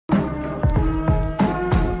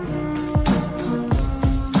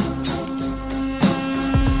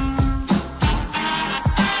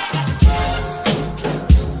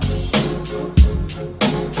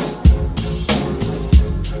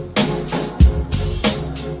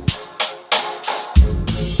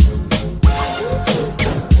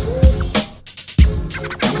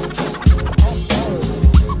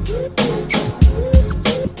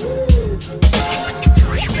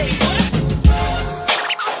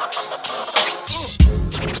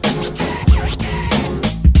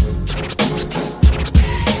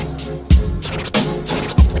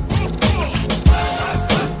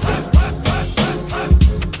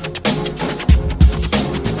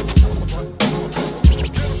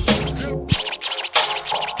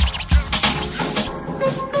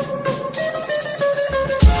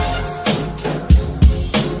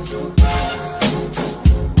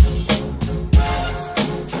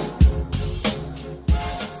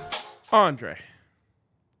Andre.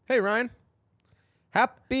 Hey, Ryan.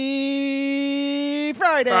 Happy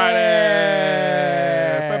Friday!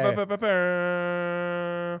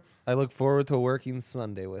 I look forward to working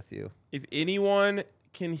Sunday with you. If anyone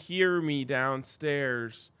can hear me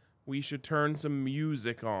downstairs, we should turn some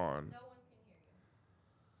music on. No one can hear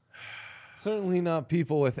you. Certainly not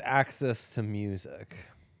people with access to music.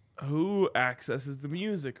 Who accesses the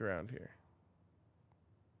music around here?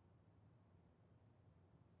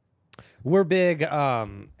 We're big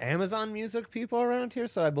Amazon Music people around here,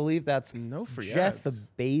 so I believe that's No free Jeff ads.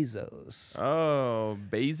 Bezos. Oh,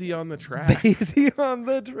 Basie on the track. Basie on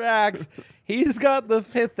the tracks. He's got the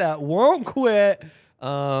fit that won't quit.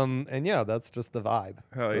 And yeah, that's just the vibe.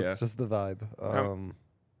 Hell yeah. That's just the vibe.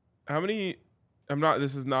 How many?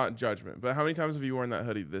 This is not judgment, but how many times have you worn that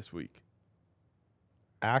hoodie this week?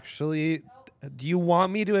 Actually, do you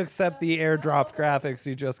want me to accept the airdropped graphics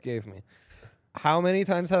you just gave me? How many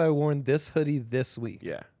times have I worn this hoodie this week?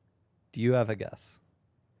 Yeah. Do you have a guess?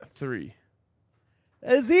 3.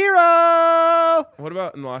 A 0! What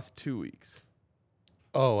about in the last 2 weeks?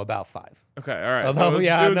 Oh, about 5. Okay, all right. Although,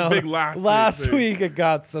 it was big last week it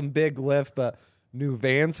got some big lift, but new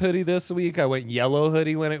Vans hoodie this week. I went yellow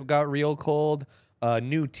hoodie when it got real cold.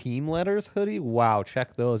 New team letters hoodie. Wow,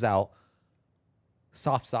 check those out.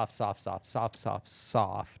 Soft.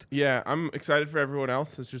 Yeah, I'm excited for everyone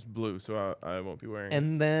else. It's just blue, so I won't be wearing it.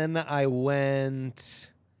 And then I went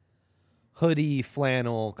hoodie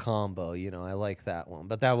flannel combo. You know, I like that one.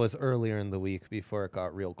 But that was earlier in the week before it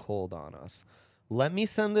got real cold on us. Let me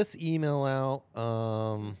send this email out.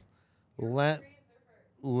 Let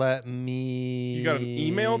me. You got an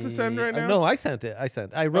email to send right now? No, I sent it. I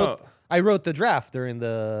wrote the draft during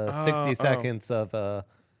the 60 seconds of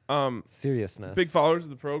seriousness. Big followers of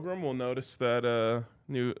the program will notice that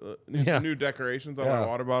new decorations on my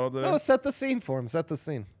water bottle today. Oh, set the scene for him. Set the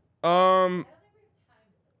scene. Um.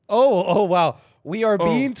 Oh, wow. We are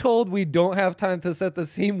being told we don't have time to set the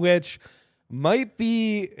scene, which might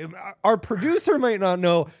be, our producer might not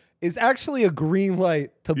know, is actually a green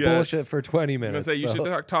light to bullshit for 20 minutes. I was gonna say, you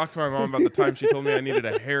should talk to my mom about the time she told me I needed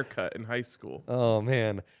a haircut in high school. Oh,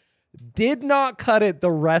 man. Did not cut it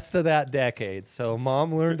the rest of that decade, so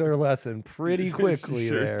mom learned her lesson pretty quickly she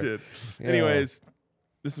sure there. Did. Yeah. Anyways,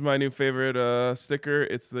 this is my new favorite sticker.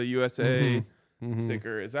 It's the USA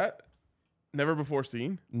sticker. Is that never before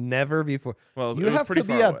seen? Never before. Well, you have to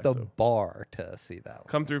be at the bar to see that one.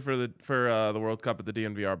 Come through for the World Cup at the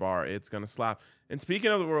DNVR bar. It's gonna slap. And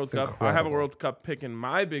speaking of the World Cup, incredible. I have a World Cup pick in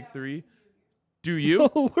my big 3. Do you?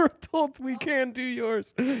 Oh, we're told we can't do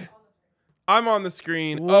yours. I'm on the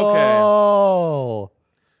screen. Whoa. Okay.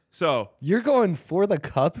 So You're going for the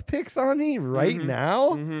cup picks on me right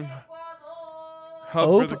now?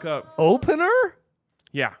 hub for the cup. Opener?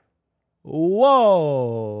 Yeah.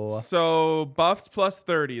 Whoa. So Buffs plus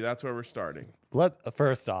 30. That's where we're starting.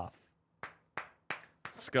 First off,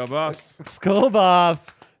 Let's go Buffs. Skull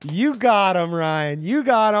Buffs. You got him, Ryan. You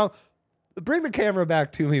got him. Bring the camera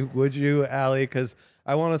back to me, would you, Allie? Because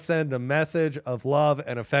I want to send a message of love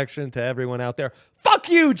and affection to everyone out there. Fuck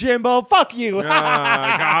you, Jimbo. Fuck you.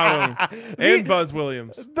 Got him. And Buzz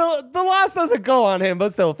Williams. The loss doesn't go on him,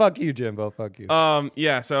 but still, fuck you, Jimbo. Fuck you.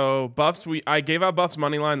 Yeah. So Buffs. I gave out Buffs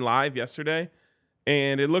money line live yesterday,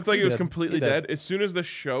 and it looked like it was completely dead. As soon as the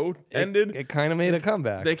show ended, it kind of made a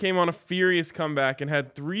comeback. They came on a furious comeback and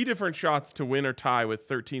had 3 different shots to win or tie with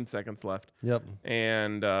 13 seconds left. Yep.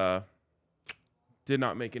 And did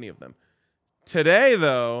not make any of them. Today,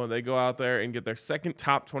 though, they go out there and get their second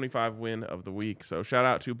top 25 win of the week. So shout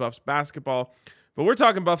out to Buffs basketball. But we're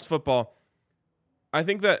talking Buffs football. I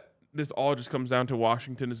think that this all just comes down to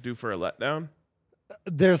Washington is due for a letdown.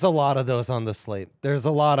 There's a lot of those on the slate. There's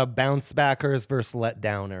a lot of bounce backers versus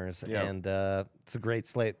letdowners. Yep. And it's a great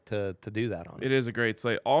slate to do that on. It is a great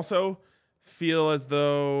slate. Also, feel as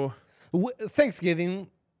though Thanksgiving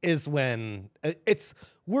is when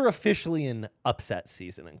we're officially in upset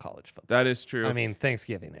season in college football. that is true. I mean,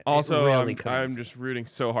 Thanksgiving. also, really I'm commences. just rooting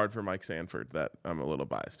so hard for Mike Sanford that I'm a little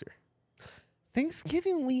biased here.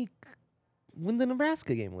 Thanksgiving week when the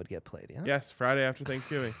Nebraska game would get played. Yeah. Yes, Friday after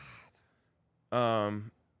Thanksgiving. I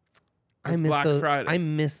it's miss Black those. Friday. I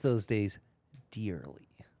miss those days dearly.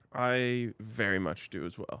 I very much do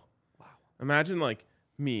as well. Wow. Imagine like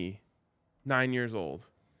me, 9 years old,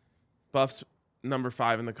 Buffs number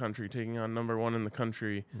 5 in the country taking on number 1 in the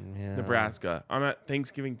country, Yeah. Nebraska. I'm at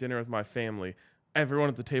Thanksgiving dinner with my family. Everyone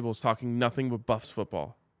at the table is talking nothing but Buffs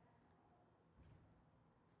football.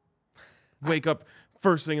 Wake up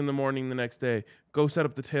first thing in the morning the next day. Go set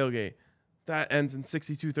up the tailgate. That ends in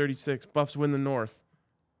 62-36. Buffs win the North.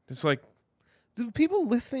 It's like Do people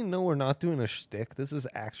listening know we're not doing a shtick? This is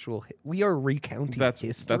actual. We are recounting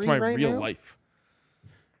history That's my right real now? life.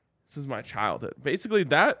 This is my childhood. Basically,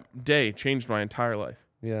 that day changed my entire life.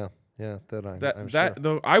 Yeah, I'm That sure.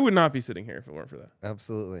 though I would not be sitting here if it weren't for that.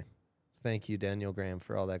 Absolutely. Thank you, Daniel Graham,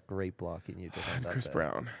 for all that great blocking you did on And that Chris day.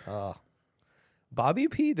 Brown. Oh. Bobby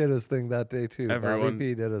P did his thing that day too. Everyone- Bobby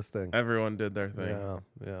P did his thing. Everyone did their thing.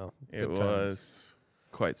 Yeah. It Good times. was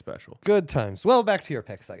quite special. Good times. Well, back to your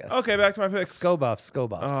picks, I guess. Okay, back to my picks. Go Buffs.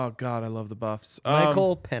 Oh God, I love the Buffs.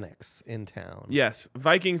 Michael Penix in town. Yes,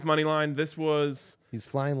 Vikings money line. This He's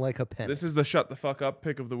flying like a penny. is the shut the fuck up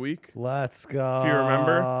pick of the week. Let's go. If you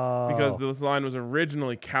remember, because this line was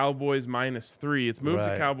originally Cowboys -3. It's moved to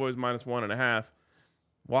Right. Cowboys -1.5.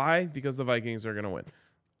 Why? Because the Vikings are gonna win.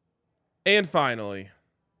 And finally,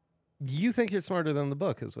 You think you're smarter than the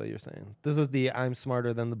book, is what you're saying. This is the I'm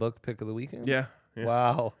smarter than the book pick of the weekend? yeah.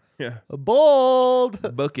 Wow. Yeah.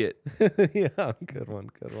 Bold. Bucket. Yeah, good one.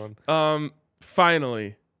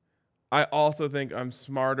 Finally, I also think I'm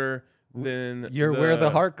smarter than You're where the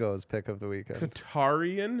heart goes pick of the weekend.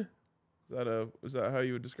 Qatarian. Is that how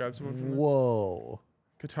you would describe someone from there? Whoa.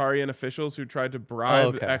 Qatarian officials who tried to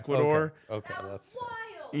bribe Ecuador. Okay, That was that's.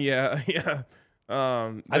 wild. Yeah, yeah.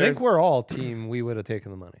 I think we're all team. We would have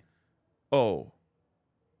taken the money. Oh,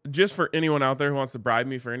 just for anyone out there who wants to bribe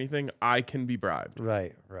me for anything, I can be bribed.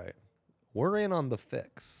 Right. We're in on the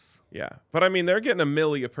fix. Yeah, but I mean, they're getting $1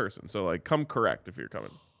 million a person, so like, come correct if you're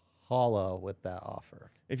coming. Hollow with that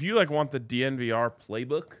offer. If you like want the DNVR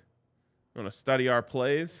playbook, you want to study our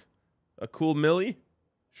plays, a cool milli,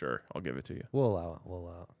 sure, I'll give it to you. We'll allow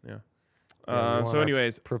it. Yeah. Yeah, you So, want our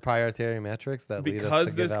anyways, proprietary metrics that lead us because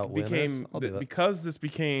to this give out winners. I'll do it. because this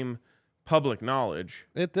became public knowledge,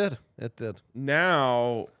 It did.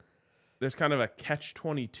 now there's kind of a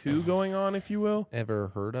catch-22 going on, if you will. Ever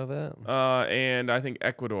heard of it? And I think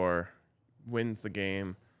Ecuador wins the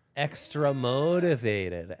game. Extra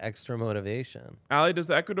motivated. Extra motivation. Allie, does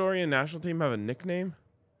the Ecuadorian national team have a nickname?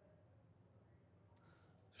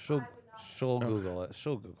 She'll Google it.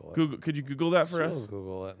 She'll Google it. Google, could you Google that for She'll us?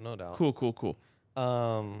 Google it, no doubt. Cool.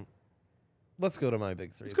 Let's go to my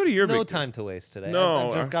big three. Let's go to your no big three. time to waste today. No,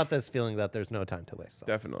 I've just got this feeling that there's no time to waste. So.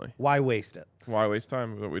 Definitely. Why waste it? Why waste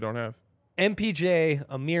time that we don't have? MPJ,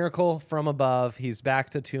 a miracle from above. He's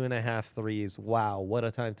back to 2.5 threes. Wow, what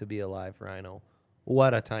a time to be alive, Rhino.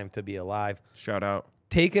 What a time to be alive. Shout out.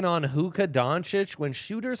 Taking on Luka Doncic. When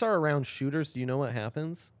shooters are around shooters, do you know what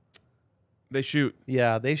happens? They shoot.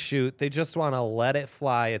 Yeah, they shoot. They just want to let it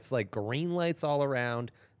fly. It's like green lights all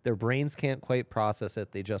around. Their brains can't quite process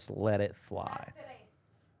it. They just let it fly.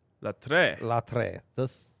 La tre. La tre. The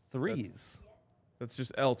threes. That's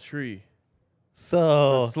just El Tree.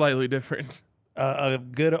 So That's slightly different. a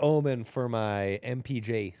good omen for my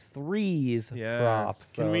MPJ threes Yes.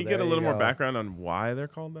 prop. Can we get a little more background on why they're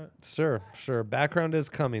called that? Sure. Background is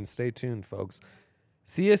coming. Stay tuned, folks.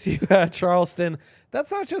 CSU at Charleston. That's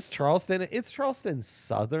not just Charleston. It's Charleston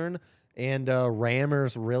Southern. And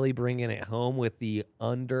Rammers really bringing it home with the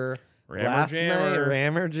under Rammer last Jammer. night.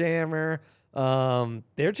 Rammer Jammer.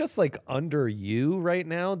 They're just like under you right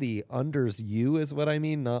now. The unders you is what I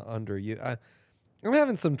mean, not under you. I'm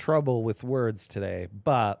having some trouble with words today,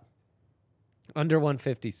 but under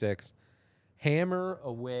 156, hammer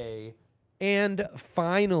away. And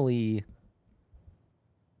finally,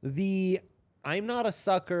 the I'm not a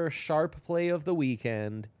sucker sharp play of the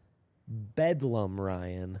weekend, Bedlam,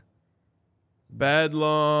 Ryan.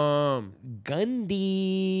 Bedlam.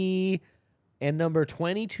 Gundy. And number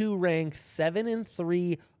 22 ranked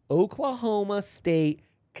 7-3 Oklahoma State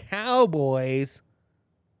Cowboys.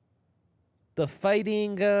 The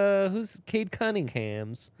fighting, who's Cade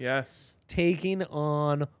Cunningham's, Yes. taking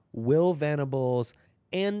on Will Venables,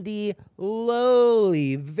 Andy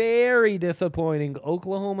Lowly. Very disappointing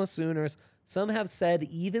Oklahoma Sooners. Some have said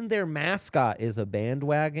even their mascot is a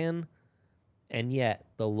bandwagon. And yet,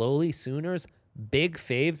 the Lowly Sooners, big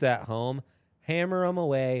faves at home, hammer them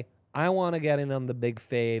away. I want to get in on the big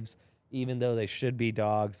faves, even though they should be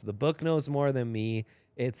dogs. The book knows more than me.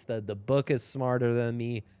 It's the book is smarter than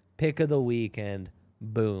me. Pick of the weekend.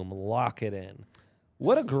 Boom. Lock it in.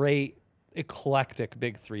 What a great, eclectic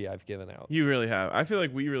big three I've given out. You really have. I feel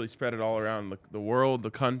like we really spread it all around the world,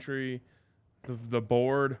 the country, the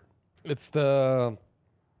board. It's the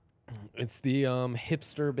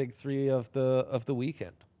hipster big three of the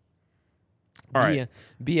weekend. All right.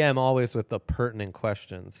 BM always with the pertinent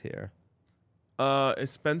questions here. Is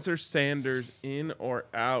Spencer Sanders in or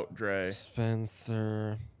out, Dre?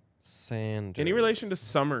 Spencer Sanders. Any relation to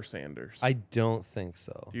Summer Sanders? I don't think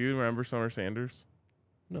so. Do you remember Summer Sanders?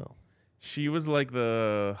 No. She was like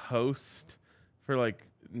the host for like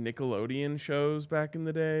Nickelodeon shows back in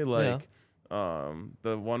the day, like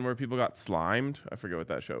the one where people got slimed. I forget what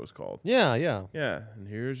that show was called. Yeah, yeah. Yeah, and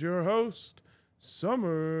here's your host,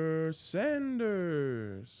 Summer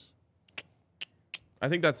Sanders. I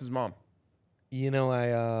think that's his mom. You know,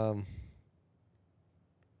 I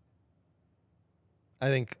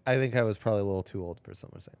think I was probably a little too old for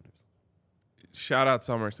Summer Sanders. Shout out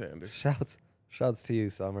Summer Sanders. Shouts to you,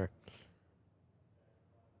 Summer.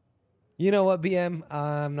 You know what, BM?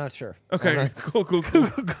 I'm not sure. Okay, cool.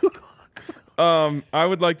 I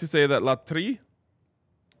would like to say that La Tri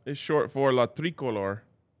is short for La Tricolor,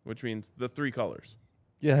 which means the three colors.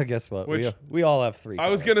 Yeah, guess what? Which- We all have three. I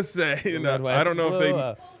was colors. gonna say, Red, white, I don't know if blue, they.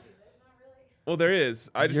 Told you, there's not really. Well, there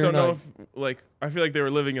is. I just You're don't know not- if, like, I feel like they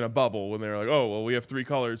were living in a bubble when they were like, oh, well, we have three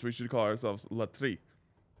colors. We should call ourselves La Tri.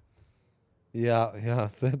 Yeah.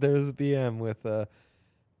 So there's BM with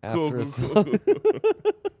Cool.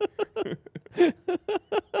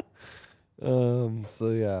 So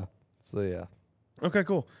yeah. Okay,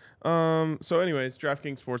 cool. So anyways,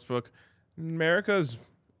 DraftKings Sportsbook. America's,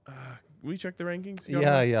 we check the rankings? You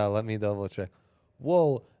got them? Yeah. Let me double check.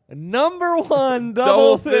 Whoa, number one,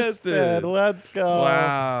 Double double fisted. fisted. Let's go.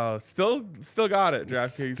 Wow. Still got it,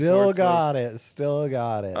 DraftKings Still Sportsbook.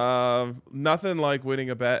 got it. Nothing like winning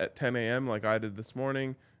a bet at 10 a.m. like I did this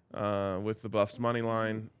morning with the Buffs money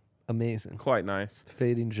line. Amazing. Quite nice.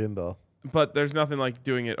 Fading Jimbo. But there's nothing like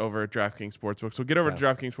doing it over at DraftKings Sportsbook. So get over Yeah. to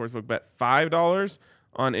DraftKings Sportsbook, bet $5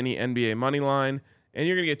 on any NBA money line, and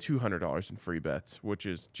you're going to get $200 in free bets, which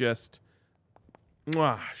is just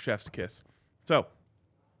chef's kiss. So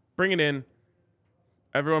bring it in.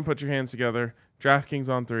 Everyone put your hands together. DraftKings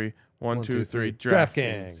on three. One, two, three.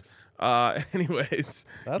 DraftKings. Anyways,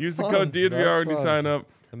 That's use the fun. code DNVR That's when you fun. sign up.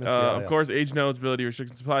 I miss Of course, age and eligibility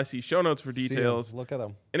restrictions apply. See show notes for See 'em. details. Look at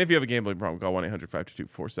them. And if you have a gambling problem, call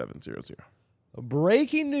 1-800-522-4700.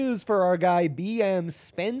 Breaking news for our guy BM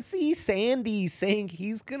Spency Sandy saying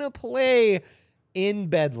he's gonna play in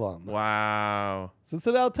Bedlam. Wow. So it's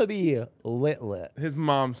about to be lit. His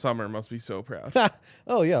mom, Summer, must be so proud.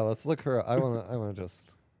 Oh yeah, let's look her up. I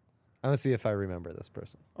wanna see if I remember this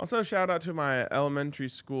person. Also, shout out to my elementary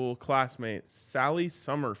school classmate, Sally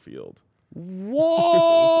Summerfield.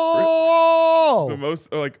 Whoa!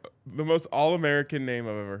 The most all-American name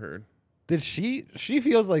I've ever heard. Did she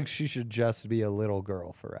feels like she should just be a little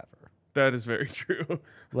girl forever. That is very true.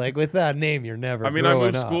 Like with that name, you're never I mean, I growing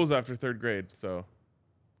moved up. schools after 3rd grade, so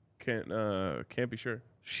can't be sure.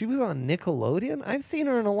 She was on Nickelodeon? I've seen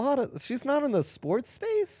her in a lot of she's not in the sports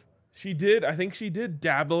space? I think she did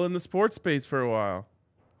dabble in the sports space for a while.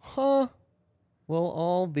 Huh. We'll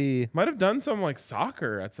all be Might have done some like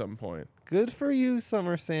soccer at some point. good for you,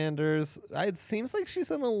 Summer Sanders. It seems like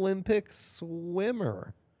she's an Olympic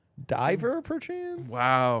swimmer. Diver, perchance?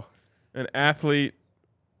 Wow. An athlete.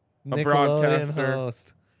 Nickelodeon broadcaster.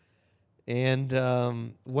 host. And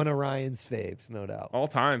one of Ryan's faves, no doubt. All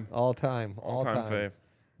time. All time. Fave.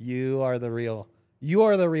 You are the real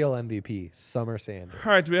MVP, Summer Sanders.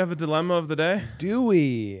 All right, do we have a dilemma of the day? Do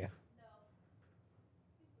we?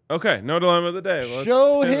 Okay, no dilemma of the day. Let's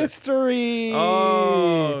Show pivot. history.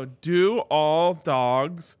 Oh, do all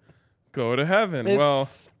dogs go to heaven? Well,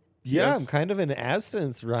 yeah, yes. I'm kind of in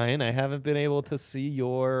abstinence, Ryan. I haven't been able to see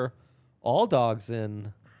your all dogs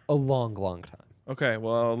in a long time. okay.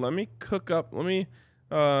 Well, let me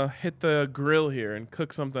hit the grill here and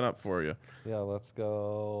cook something up for you. Yeah, let's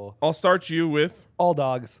go. I'll start you with All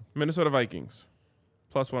dogs. Minnesota Vikings,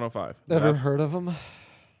 plus 105. Ever That's heard of them?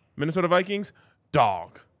 Minnesota Vikings,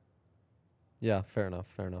 dog. Yeah, fair enough.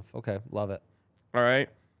 Okay, love it. All right.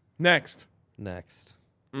 Next. Next.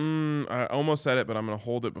 I almost said it, but I'm going to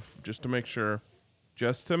hold it just to make sure.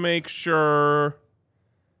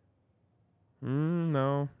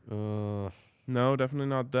 No. No, definitely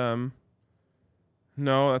not them.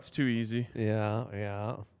 No, that's too easy.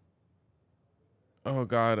 Yeah. Oh,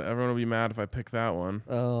 God. Everyone will be mad if I pick that one.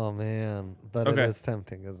 Oh, man. But Okay. it is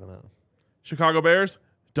tempting, isn't it? Chicago Bears,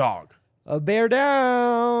 dog. A bear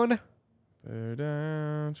down. Bear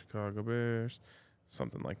down, Chicago Bears.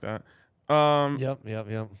 Something like that. Yep.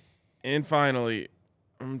 And finally,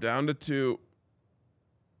 I'm down to 2.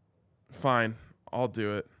 Fine. I'll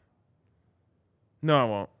do it. No, I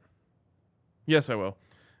won't. Yes, I will.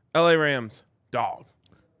 LA Rams, dog.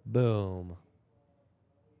 Boom.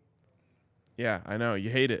 Yeah, I know. You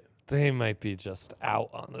hate it. They might be just out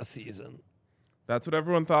on the season. That's what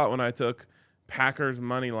everyone thought when I took Packers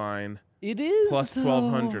money line It is plus though.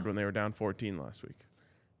 1,200 when they were down 14 last week.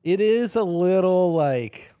 It is a little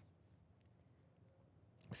like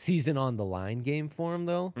season on the line game for them,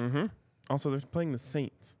 though. Mm-hmm. Also, they're playing the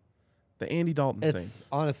Saints. The Andy Dalton It's Saints.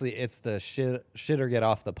 honestly, it's the shit or get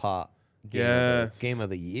off the pot game, Yes. game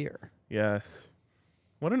of the year. Yes.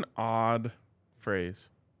 What an odd phrase.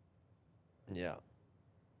 Yeah.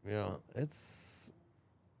 Yeah. It's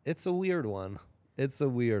a weird one. It's a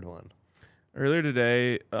weird one. Earlier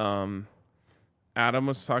today, Adam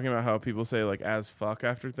was talking about how people say like as fuck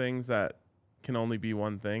after things that can only be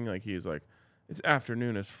one thing. Like he's like, it's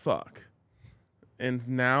afternoon as fuck. And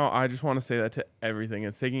now I just want to say that to everything.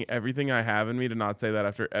 It's taking everything I have in me to not say that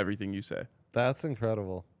after everything you say. That's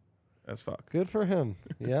incredible. As fuck. Good for him.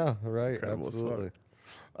 Yeah, right. Incredible as fuck.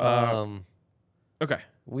 Absolutely. Okay.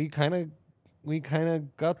 We kind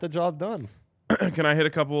of got the job done. Can I hit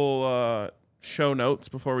a couple show notes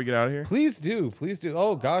before we get out of here? Please do. Please do.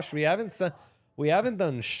 Oh gosh, we haven't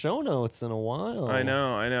done show notes in a while. I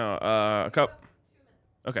know.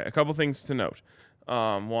 A couple things to note.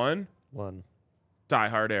 One, Die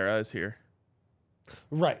Hard era is here.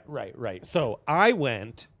 Right. So I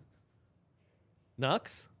went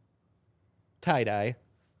Nux, tie-dye,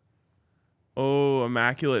 Oh,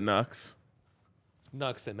 Immaculate Nux.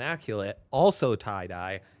 Nux Immaculate, also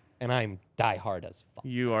tie-dye, and I'm Die Hard as fuck.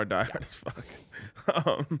 You are Die Hard as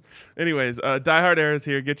fuck. Anyways, Die Hard era is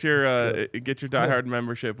here. Get your Die Hard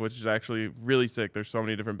membership, which is actually really sick. There's so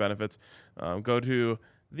many different benefits. Go to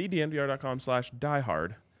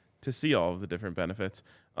thednvr.com/diehard to see all of the different benefits.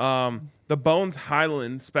 The Bones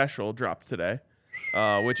Highland special dropped today,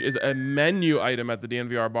 which is a menu item at the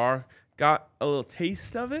DNVR bar. Got a little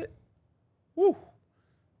taste of it. Woo!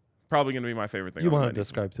 Probably going to be my favorite thing. You on the want to menu.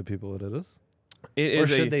 describe to people what it is? It Or is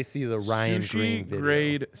should a they see the Ryan Green sushi video?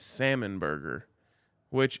 grade salmon burger,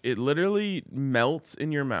 which it literally melts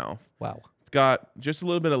in your mouth. Wow. It's got just a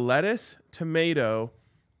little bit of lettuce, tomato,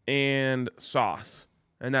 and sauce,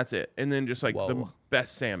 and that's it. And then just like the Whoa.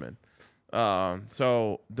 best salmon.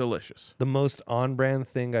 So delicious. The most on-brand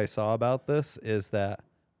thing I saw about this is that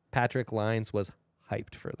Patrick Lyons was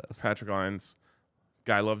hyped for this. Patrick Lyons,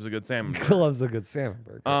 guy loves a good salmon burger. Loves a good salmon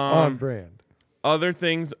burger. On brand. Other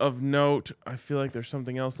things of note, I feel like there's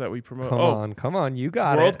something else that we promote. Come on, you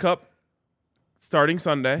got World it. Cup starting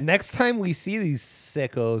Sunday. Next time we see these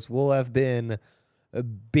sickos, we'll have been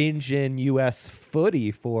binging U.S.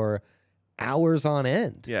 footy for hours on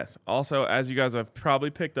end. Yes. Also, as you guys have probably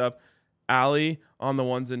picked up, Allie on the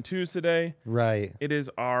 1s and 2s today. Right. It is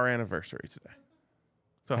our anniversary today.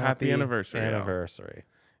 So happy anniversary. Al. Anniversary.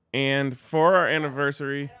 And for our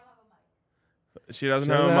anniversary, she doesn't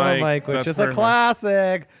have a mic. which That's is a her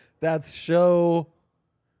classic. That's show.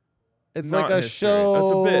 It's Not like a history. show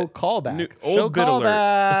That's a bit. callback. Old show bit alert.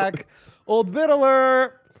 callback. Old bit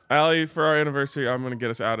alert. Allie, for our anniversary, I'm going to get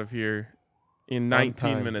us out of here in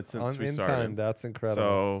 19 minutes since we in started. time. That's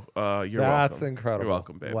incredible. So you're welcome. That's incredible. You're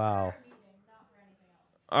welcome, babe. Wow.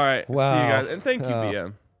 All right. See you Wow. guys. And thank you,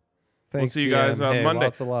 BM. Thanks, We'll see you guys BM. Hey, Monday.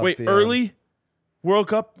 lots of love, Wait, BM. early World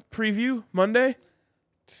Cup preview Monday?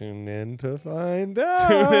 Tune in to find out.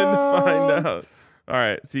 Tune in to find out. All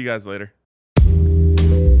right. See you guys later.